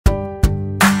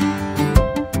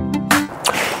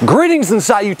Greetings and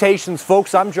salutations,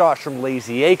 folks. I'm Josh from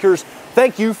Layzee Acres.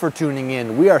 Thank you for tuning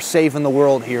in. We are saving the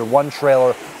world here, one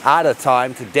trailer at a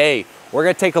time. Today, we're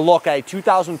going to take a look at a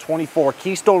 2024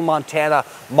 Keystone, Montana,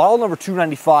 model number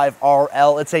 295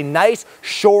 RL. It's a nice,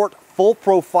 short, full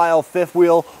profile fifth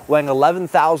wheel weighing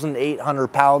 11,800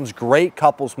 pounds. Great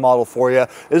couples model for you.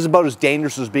 This is about as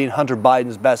dangerous as being Hunter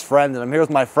Biden's best friend. And I'm here with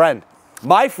my friend,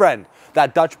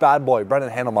 that Dutch bad boy,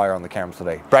 Brendan Handelmeyer, on the camera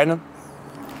today. Brendan?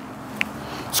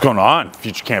 What's going on,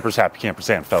 future campers, happy campers,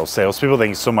 and fellow salespeople? Thank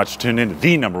you so much for tuning in to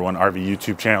the #1 RV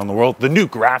YouTube channel in the world. The new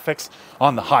graphics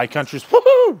on the high countries,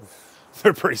 woohoo!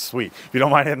 They're pretty sweet. If you don't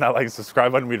mind hitting that like and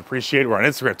subscribe button, we'd appreciate it. We're on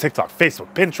Instagram, TikTok,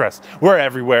 Facebook, Pinterest. We're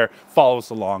everywhere. Follow us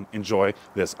along. Enjoy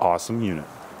this awesome unit.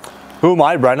 Who am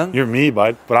I, Brendan? You're me,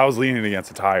 bud, but I was leaning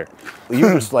against a tire. You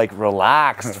were just like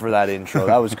relaxed for that intro.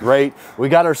 That was great. We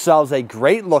got ourselves a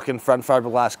great looking front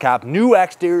fiberglass cap, new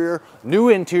exterior, new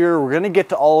interior. We're gonna get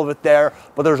to all of it there,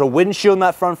 but there's a windshield in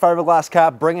that front fiberglass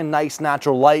cap, bringing nice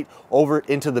natural light over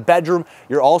into the bedroom.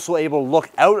 You're also able to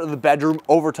look out of the bedroom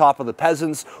over top of the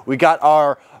peasants. We got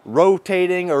our road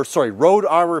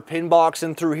armor pin box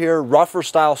in through here, rougher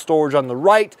style storage on the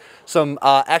right, some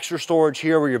extra storage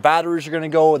here where your batteries are going to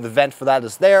go, and the vent for that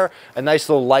is there, a nice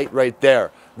little light right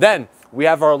there. Then we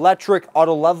have our electric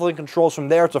auto leveling controls from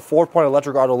there. It's a 4-point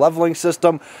electric auto leveling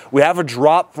system. We have a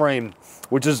drop frame,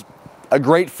 which is a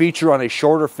great feature on a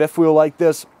shorter fifth wheel like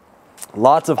this.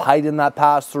 Lots of height in that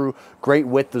pass-through, great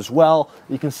width as well.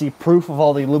 You can see proof of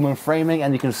all the aluminum framing,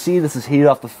 and you can see this is heated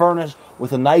off the furnace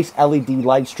with a nice LED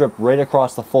light strip right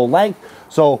across the full length.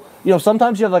 So, you know,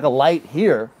 sometimes you have like a light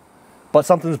here, but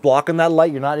something's blocking that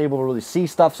light. You're not able to really see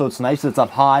stuff, so it's nice that it's up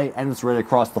high and it's right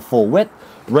across the full width.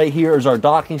 Right here is our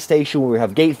docking station where we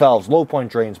have gate valves, low point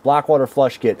drains, black water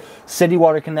flush kit, city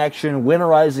water connection,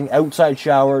 winterizing outside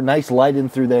shower, nice light in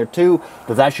through there too.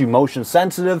 That's actually motion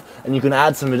sensitive, and you can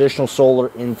add some additional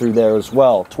solar in through there as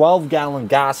well. 12-gallon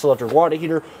gas electric water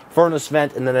heater, furnace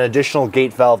vent, and then an additional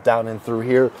gate valve down in through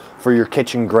here for your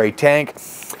kitchen gray tank.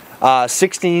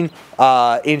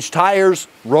 16-inch tires,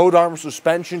 road armor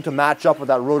suspension to match up with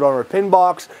that road armor pin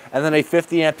box, and then a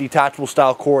 50-amp detachable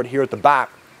style cord here at the back.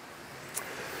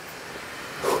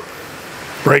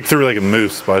 Break through like a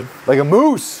moose, bud. Like a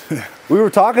moose? We were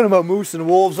talking about moose and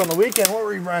wolves on the weekend. What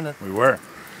were you, Brendan? We were.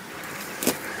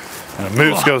 And a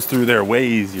moose goes through there way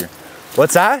easier.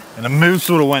 What's that? And a moose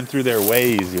would have went through there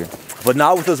way easier. But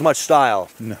not with as much style.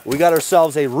 No. We got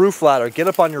ourselves a roof ladder. Get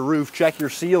up on your roof, check your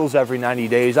seals every 90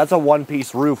 days. That's a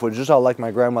one-piece roof, which is how I like my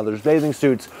grandmother's bathing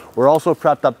suits. We're also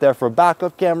prepped up there for a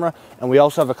backup camera, and we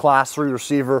also have a class 3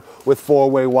 receiver with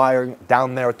 4-way wiring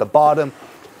down there at the bottom.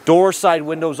 Door side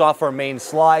windows off our main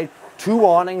slide. 2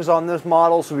 awnings on this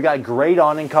model, so we got great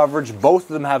awning coverage. Both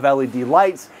of them have LED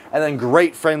lights, and then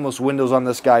great frameless windows on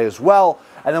this guy as well.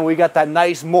 And then we got that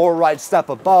nice motor ride step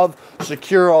above,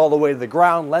 secure all the way to the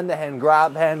ground, lend-a-hand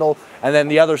grab handle, and then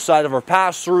the other side of our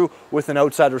pass-through with an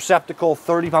outside receptacle,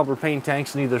 30-pound propane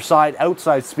tanks on either side,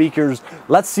 outside speakers.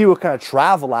 Let's see what kind of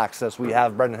travel access we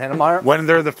have, Brendan Handelmeyer. When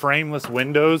they're the frameless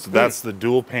windows, that's the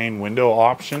dual pane window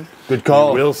option. Good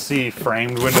call. You will see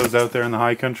framed windows out there in the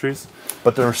high countries.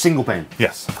 But they're single pane.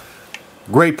 Yes.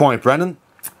 Great point, Brendan.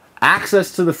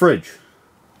 Access to the fridge.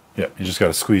 Yeah, you just got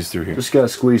to squeeze through here. Just got to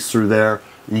squeeze through there.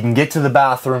 You can get to the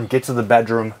bathroom, get to the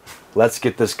bedroom. Let's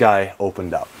get this guy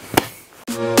opened up.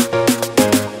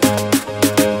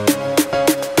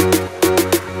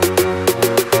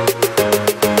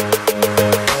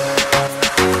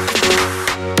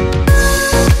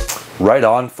 Right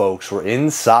on, folks. We're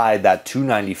inside that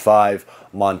 295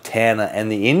 Montana, and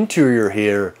the interior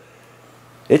here,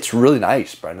 it's really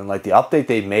nice, Brendan. Like, the update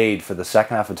they made for the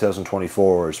second half of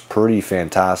 2024 is pretty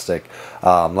fantastic.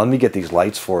 Let me get these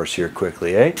lights for us here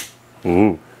quickly, eh?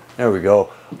 Ooh. There we go.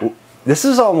 This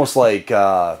is almost like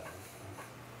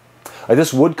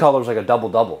this wood color is like a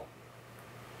double-double.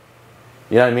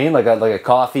 You know what I mean? Like a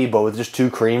coffee, but with just 2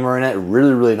 creamer in it.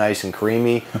 Really, really nice and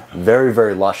creamy. Very,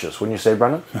 very luscious. Wouldn't you say,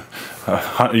 Brendan?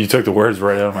 You took the words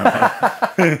right out of my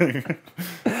mouth.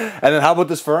 And then how about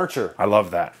this furniture? I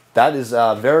love that. That is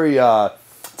very,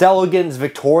 it's elegant, it's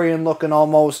Victorian looking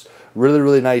almost. Really,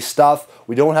 really nice stuff.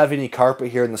 We don't have any carpet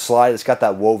here in the slide. It's got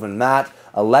that woven mat,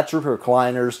 electric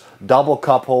recliners, double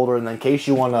cup holder, and then in case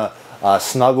you want to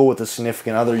snuggle with a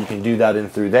significant other, you can do that in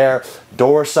through there.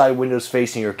 Door side windows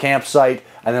facing your campsite,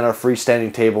 and then our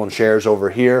freestanding table and chairs over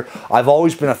here. I've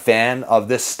always been a fan of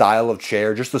this style of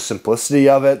chair, just the simplicity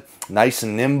of it, nice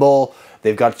and nimble.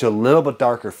 They've got to a little bit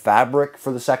darker fabric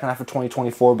for the second half of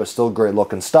 2024, but still great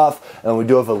looking stuff. And we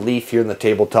do have a leaf here in the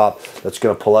tabletop that's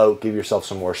going to pull out, give yourself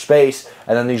some more space.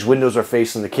 And then these windows are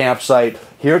facing the campsite.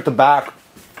 Here at the back,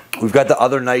 We've got the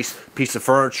other nice piece of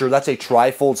furniture. That's a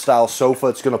trifold style sofa.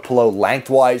 It's going to pull out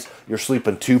lengthwise. You're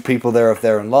sleeping 2 people there if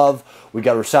they're in love. We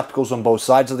got receptacles on both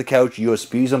sides of the couch,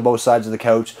 USBs on both sides of the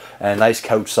couch, and a nice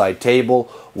couch side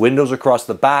table. Windows across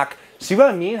the back. See what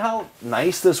I mean? How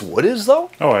nice this wood is, though?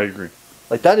 Oh, I agree.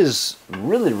 Like, that is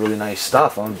really, really nice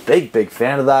stuff. I'm a big, big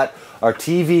fan of that. Our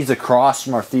TV's across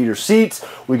from our theater seats.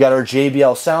 We got our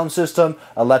JBL sound system,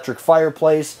 electric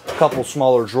fireplace, a couple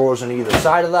smaller drawers on either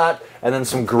side of that, and then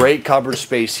some great cupboard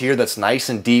space here that's nice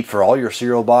and deep for all your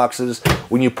cereal boxes.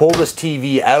 When you pull this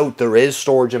TV out, there is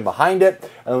storage in behind it.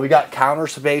 And then we got counter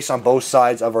space on both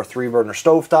sides of our 3-burner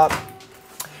stovetop.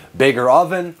 Bigger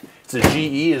oven. It's a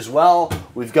GE as well.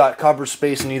 We've got cupboard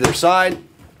space on either side.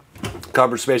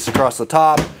 Cupboard space across the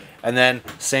top, and then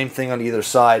same thing on either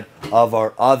side of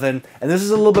our oven. And this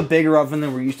is a little bit bigger oven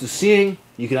than we're used to seeing.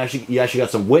 You actually got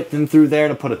some width in through there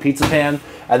to put a pizza pan,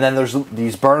 and then there's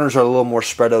these burners are a little more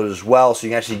spread out as well, so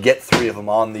you can actually get 3 of them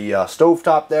on the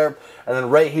stovetop there. And then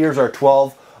right here's our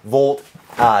 12-volt,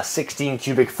 16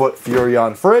 cubic foot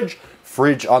Furrion fridge.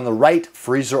 Fridge on the right,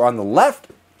 freezer on the left,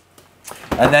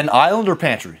 and then island or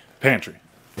pantry? Pantry.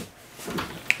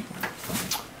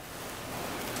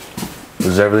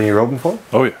 This is everything you're hoping for?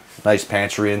 Oh, yeah. Nice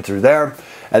pantry in through there.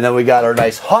 And then we got our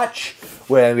nice hutch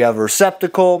where we have a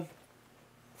receptacle.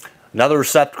 Another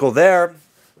receptacle there.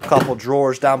 A couple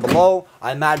drawers down below.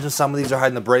 I imagine some of these are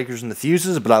hiding the breakers and the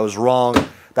fuses, but I was wrong.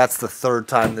 That's the 3rd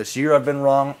time this year I've been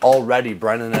wrong already,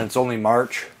 Brendan, and it's only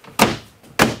March.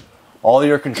 All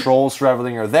your controls for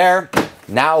everything are there.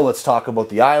 Now let's talk about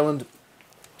the island.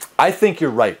 I think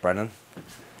you're right, Brendan.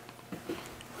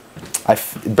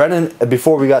 Brendan,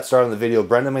 before we got started on the video,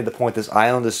 Brendan made the point this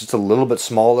island is just a little bit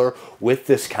smaller with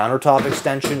this countertop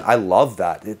extension. I love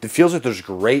that. It feels like there's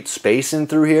great space in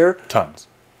through here. Tons.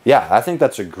 Yeah, I think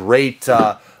that's a great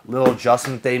little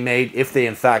adjustment they made. If they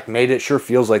in fact made it, sure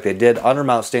feels like they did.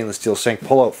 Undermount stainless steel sink,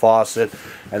 pull-out faucet,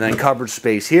 and then cupboard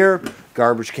space here.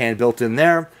 Garbage can built in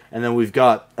there. And then we've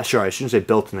got, sorry, I shouldn't say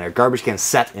built in there, garbage can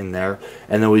set in there.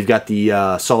 And then we've got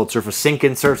the solid surface sink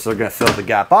inserts. So they're going to fill the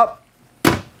gap up.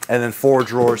 And then 4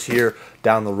 drawers here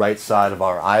down the right side of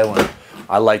our island.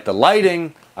 I like the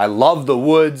lighting. I love the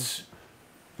woods.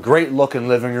 Great looking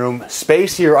living room.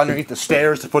 Space here underneath the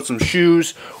stairs to put some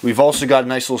shoes. We've also got a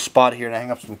nice little spot here to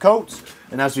hang up some coats.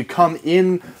 And as we come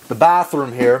in the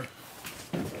bathroom here,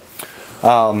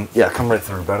 yeah, come right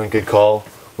through, Brennan. Good call.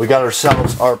 We got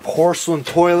ourselves our porcelain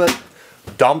toilet.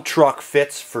 Dump truck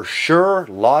fits for sure.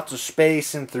 Lots of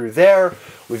space in through there.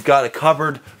 We've got a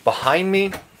cupboard behind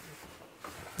me.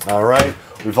 All right,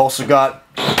 we've also got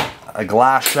a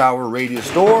glass shower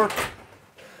radius door.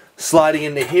 Sliding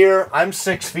into here, I'm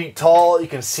 6 feet tall. You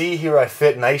can see here I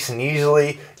fit nice and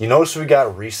easily. You notice we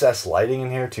got recessed lighting in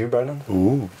here too, Brendan?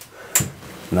 Ooh,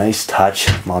 nice touch.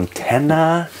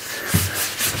 Montana.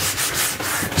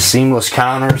 Seamless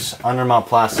counters, undermount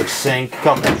plastic sink,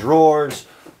 couple drawers,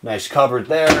 nice cupboard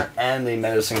there, and the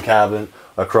medicine cabinet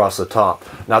across the top.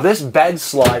 Now this bed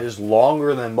slide is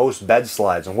longer than most bed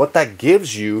slides, and what that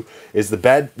gives you is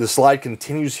the slide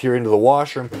continues here into the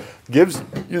washroom, gives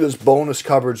you this bonus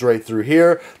cupboards right through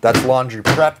here. That's laundry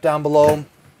prep down below.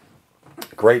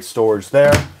 Great storage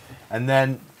there. And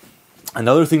then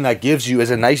another thing that gives you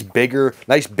is a nice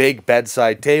big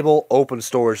bedside table, open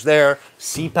storage there,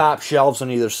 CPAP shelves on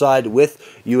either side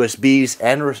with USBs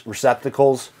and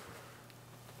receptacles.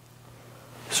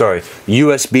 Sorry,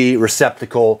 USB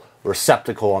receptacle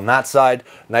on that side.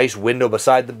 Nice window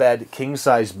beside the bed, king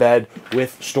size bed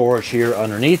with storage here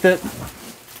underneath it.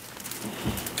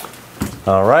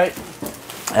 All right,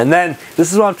 and then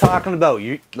this is what I'm talking about.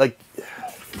 You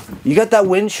got that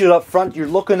windshield up front. You're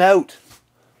looking out,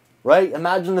 right?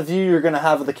 Imagine the view you're gonna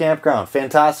have at the campground.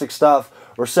 Fantastic stuff.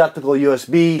 Receptacle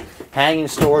USB, hanging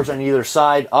storage on either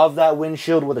side of that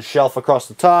windshield with a shelf across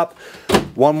the top.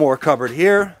 One more cupboard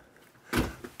here.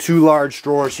 2 large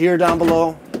drawers here down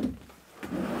below.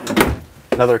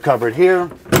 Another cupboard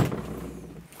here.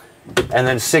 And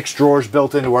then 6 drawers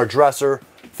built into our dresser.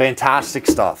 Fantastic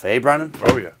stuff, eh, Brennan?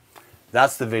 Oh, yeah.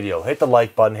 That's the video. Hit the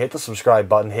like button, hit the subscribe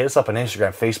button, hit us up on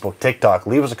Instagram, Facebook, TikTok.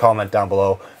 Leave us a comment down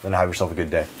below, and have yourself a good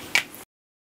day.